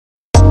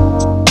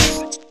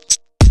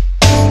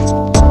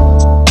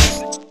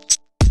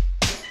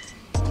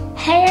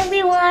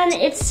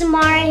it's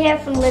Tamara here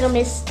from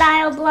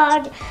LilMissStyle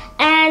blog,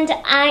 and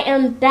I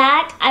am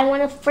back. I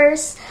want to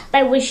first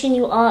by wishing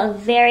you all a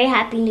very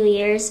happy New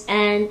Year's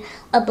and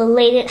a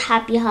belated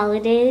happy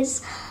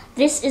holidays.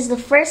 This is the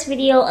first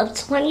video of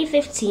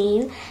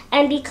 2015,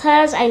 and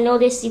because I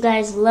noticed you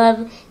guys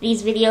love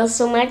these videos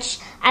so much,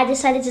 I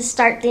decided to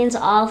start things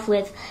off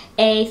with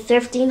a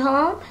thrifting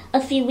haul.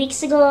 A few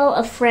weeks ago,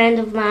 a friend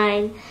of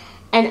mine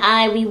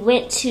and we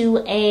went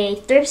to a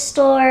thrift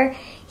store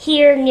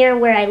here near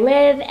where I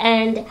live,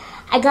 and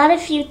I got a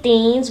few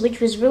things, which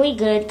was really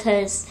good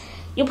because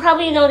you'll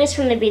probably notice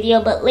from the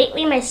video, but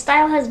lately my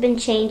style has been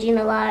changing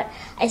a lot.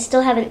 I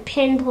still haven't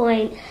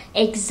pinpointed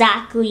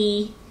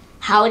exactly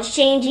how it's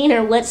changing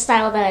or what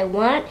style that I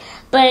want,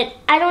 but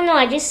I don't know,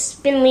 I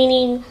just been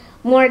leaning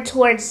more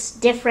towards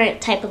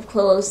different type of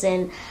clothes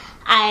than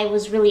I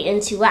was really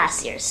into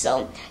last year.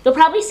 So you'll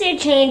probably see a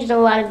change in a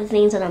lot of the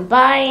things that I'm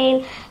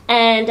buying,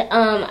 and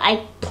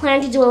I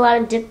plan to do a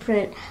lot of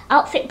different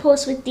outfit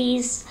posts with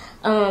these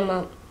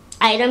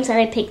items that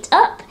I picked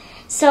up.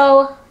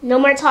 So no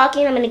more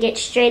talking, I'm going to get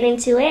straight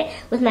into it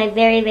with my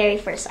very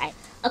first item.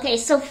 Okay,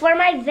 so for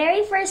my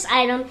very first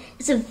item,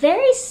 it's a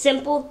very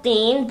simple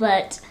thing,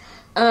 but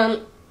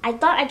I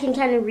thought I can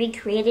kind of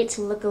recreate it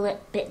to look a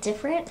little bit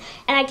different.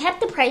 And I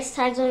kept the price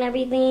tags on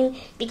everything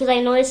because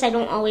I noticed I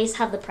don't always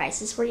have the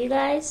prices for you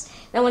guys.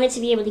 And I wanted to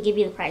be able to give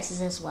you the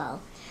prices as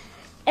well.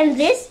 And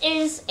this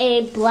is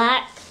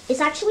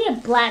it's actually a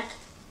black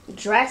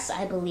dress,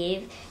 I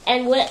believe.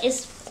 And what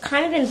is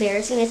kind of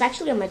embarrassing, it's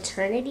actually a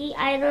maternity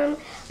item,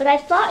 but I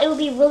thought it would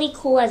be really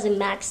cool as a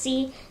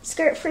maxi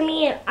skirt for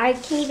me, and I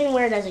can even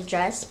wear it as a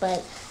dress,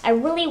 but I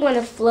really want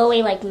a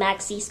flowy like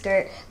maxi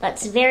skirt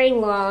that's very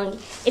long.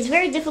 It's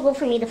very difficult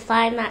for me to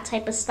find that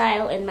type of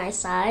style in my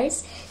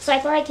size, so I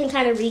thought I can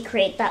kind of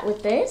recreate that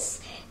with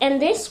this.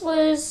 And this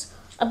was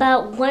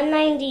about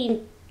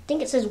 $190, I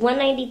think it says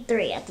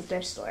 $193 at the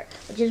thrift store,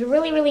 which is a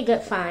really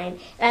good find.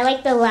 And I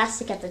like the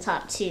elastic at the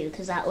top too,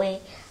 because that way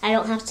I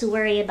don't have to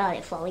worry about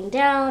it falling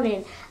down,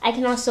 and I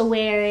can also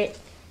wear it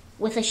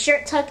with a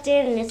shirt tucked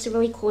in, and it's a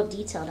really cool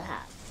detail to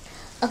have.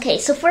 Okay,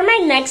 so for my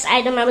next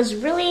item, I was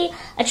really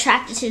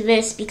attracted to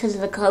this because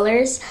of the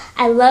colors.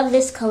 I love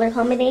this color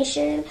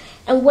combination,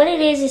 and what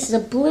it is a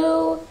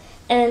blue,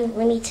 and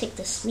let me take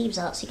the sleeves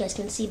out so you guys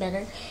can see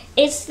better.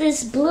 It's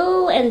this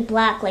blue and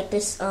black, like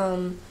this,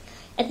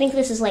 I think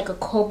this is like a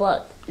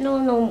cobalt, no,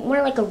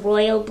 more like a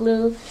royal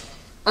blue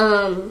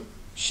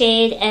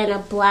shade and a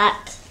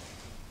black,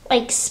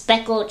 like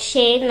speckled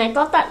shade. And I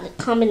thought that the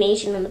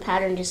combination and the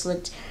pattern just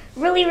looked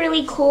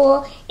really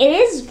cool. It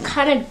is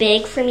kind of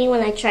big for me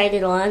when I tried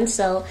it on,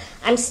 so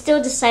I'm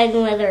still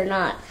deciding whether or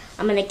not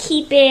I'm going to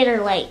keep it or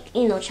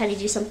try to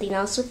do something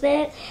else with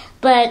it.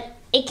 But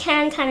it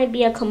can kind of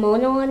be a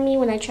kimono on me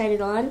when I tried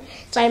it on,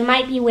 so I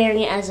might be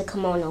wearing it as a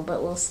kimono,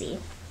 but we'll see.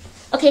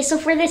 Okay, so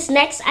for this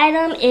next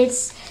item,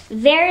 it's a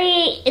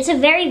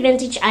very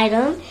vintage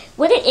item.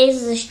 What it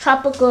is this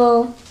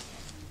tropical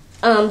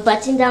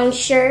button-down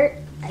shirt.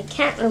 I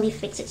can't really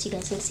fix it so you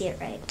guys can see it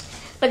right.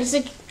 But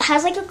it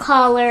has like a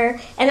collar,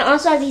 and it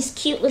also has these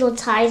cute little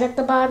ties at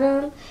the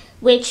bottom,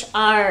 which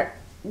are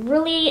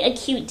really a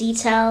cute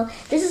detail.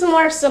 This is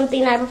more of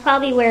something I would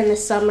probably wear in the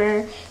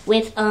summer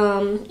with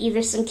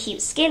either some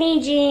cute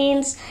skinny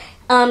jeans.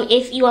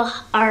 If you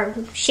are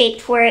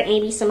shaped for it,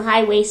 maybe some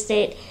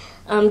high-waisted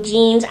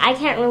jeans. I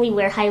can't really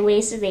wear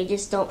high-waisted, they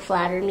just don't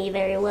flatter me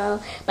very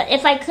well. But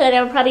if I could,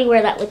 I would probably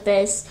wear that with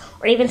this,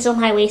 or even some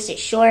high-waisted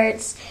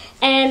shorts.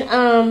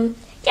 And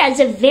yeah,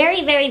 it's a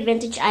very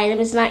vintage item.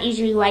 It's not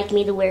usually like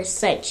me to wear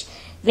such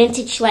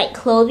vintage-like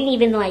clothing,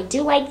 even though I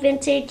do like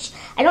vintage.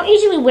 I don't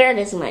usually wear it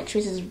as much,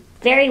 which is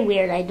very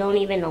weird. I don't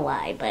even know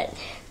why. But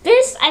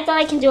this, I thought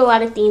I can do a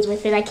lot of things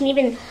with it. I can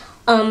even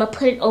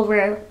put it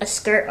over a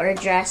skirt or a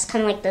dress,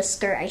 kind of like the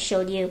skirt I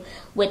showed you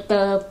with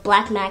the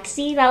black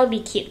maxi. That would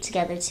be cute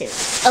together too.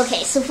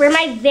 Okay, so for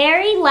my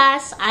very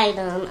last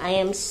item, I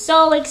am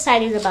so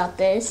excited about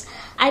this.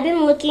 I've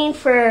been looking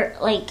for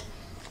like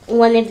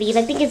one of these.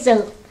 I think it's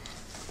a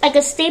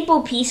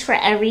staple piece for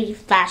every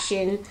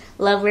fashion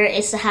lover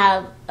is to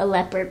have a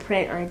leopard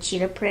print or a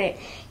cheetah print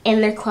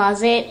in their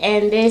closet,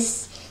 and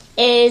this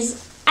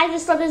is, I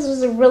just thought this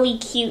was a really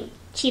cute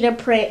cheetah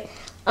print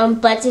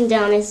button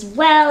down as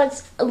well.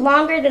 It's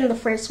longer than the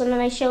first one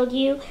that I showed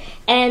you,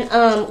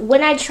 and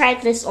when I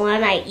tried this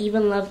on, I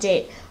even loved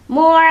it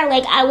more.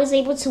 Like, I was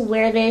able to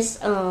wear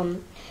this,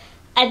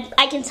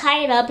 I can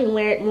tie it up and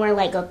wear it more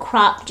like a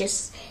crop,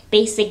 just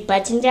basic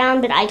button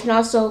down, but I can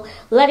also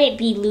let it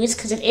be loose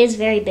because it is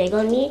very big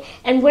on me,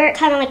 and wear it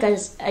kind of like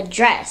a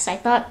dress. I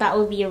thought that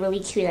would be a really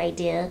cute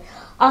idea.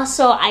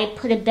 Also, I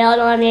put a belt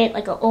on it,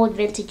 like an old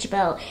vintage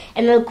belt,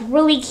 and it looked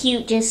really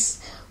cute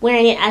just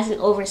wearing it as an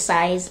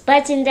oversized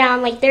button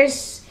down. Like,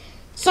 there's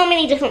so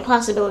many different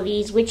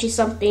possibilities, which is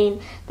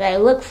something that I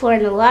look for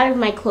in a lot of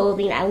my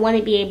clothing. I want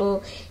to be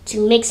able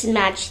to mix and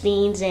match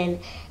things and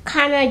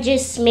kind of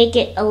just make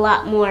it a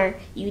lot more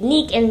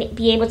unique and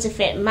be able to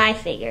fit my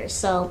figure.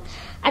 So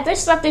I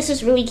just thought this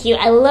was really cute.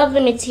 I love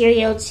the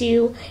material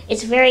too.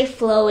 It's very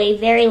flowy,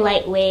 very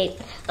lightweight.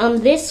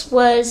 This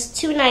was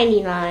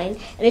 $2.99, and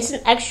it's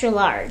an extra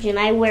large. And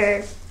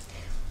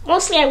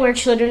mostly I wear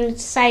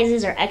children's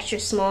sizes or extra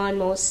small, and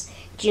most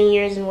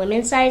juniors and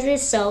women's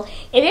sizes. So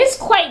it is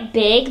quite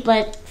big,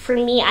 but for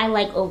me, I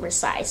like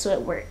oversized, so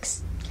it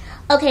works.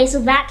 Okay,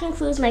 so that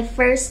concludes my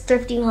first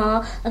thrifting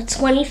haul of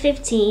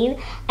 2015,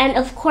 and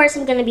of course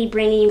I'm going to be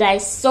bringing you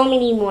guys so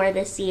many more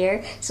this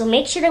year, so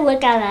make sure to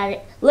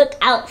look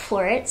out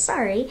for it,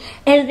 sorry.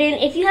 And then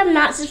if you have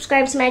not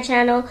subscribed to my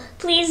channel,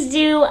 please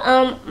do.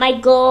 My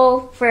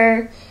goal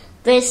for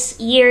this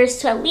year is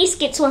to at least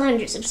get to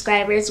 100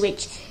 subscribers,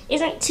 which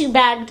isn't too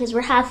bad because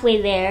we're halfway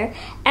there.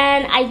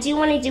 And I do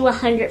want to do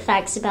 100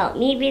 facts about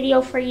me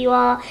video for you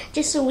all,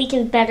 just so we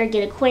can better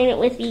get acquainted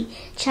with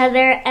each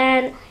other.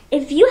 And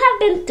if you have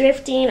been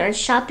thrifting or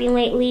shopping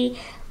lately,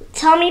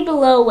 tell me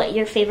below what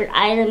your favorite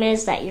item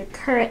is that you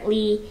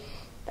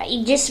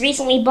just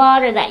recently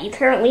bought, or that you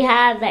currently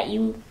have, that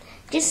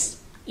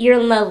you're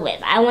in love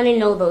with. I want to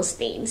know those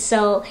things.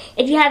 So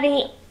if you have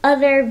any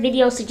other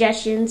video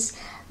suggestions,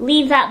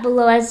 leave that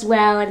below as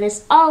well. And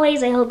as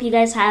always, I hope you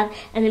guys have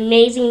an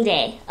amazing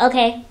day.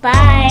 Okay,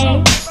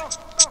 bye.